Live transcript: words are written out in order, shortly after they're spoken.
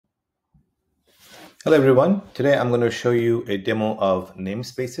Hello, everyone. Today, I'm going to show you a demo of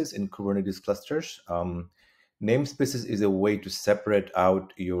namespaces in Kubernetes clusters. Namespaces is a way to separate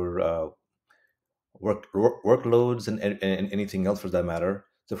out your workloads and anything else for that matter.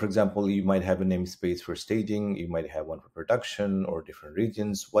 So, for example, you might have a namespace for staging, you might have one for production or different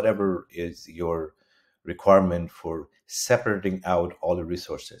regions, whatever is your requirement for separating out all the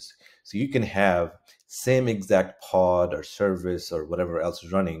resources. So you can have same exact pod or service or whatever else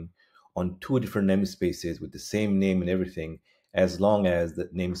running on two different namespaces with the same name and everything, as long as the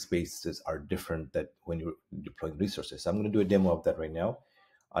namespaces are different that when you're deploying resources. So I'm going to do a demo of that right now.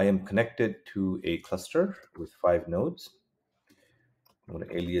 I am connected to a cluster with 5 nodes. I'm going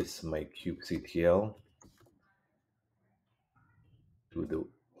to alias my kubectl to the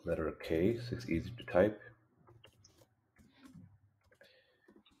letter K, so it's easy to type.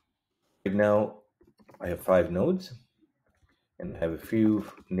 Right now, I have 5 nodes, and I have a few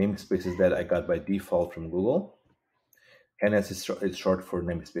namespaces that I got by default from Google. NS is short for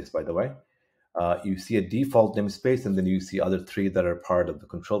namespace, by the way. You see a default namespace, and then you see other 3 that are part of the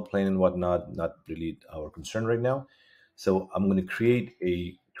control plane and whatnot, not really our concern right now. So I'm going to create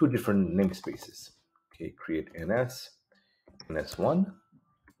 2 different namespaces. Okay, create ns1,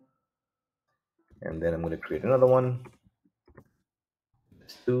 and then I'm going to create another one,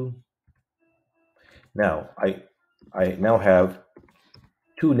 ns2. Now, I now have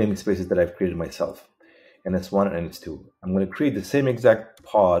 2 namespaces that I've created myself, ns1 and ns2. I'm going to create the same exact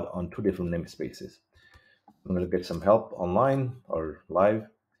pod on 2 different namespaces. I'm going to get some help online or live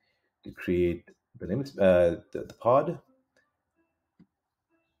to create the pod.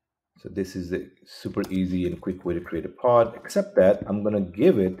 So this is a super easy and quick way to create a pod, except that I'm going to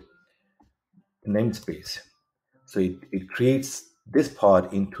give it a namespace. So it creates this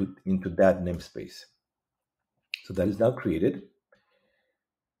pod into that namespace. So that is now created.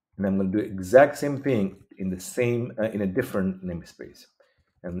 And I'm going to do the exact same thing in a different namespace.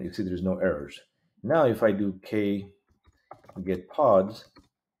 And you see there's no errors. Now if I do k get pods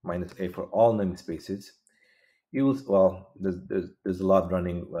minus a for all namespaces, you will, well, there's a lot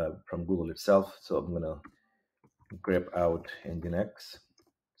running from Google itself. So I'm going to grep out nginx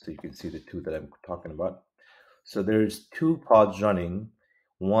so you can see the 2 that I'm talking about. So there's 2 pods running,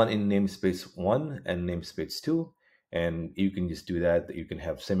 one in namespace 1 and namespace 2. And you can just do that. You can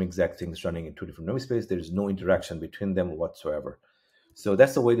have same exact things running in 2 different namespaces. There's no interaction between them whatsoever. So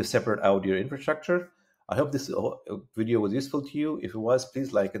that's the way to separate out your infrastructure. I hope this video was useful to you. If it was,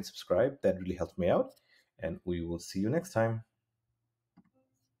 please like and subscribe. That really helps me out. And we will see you next time.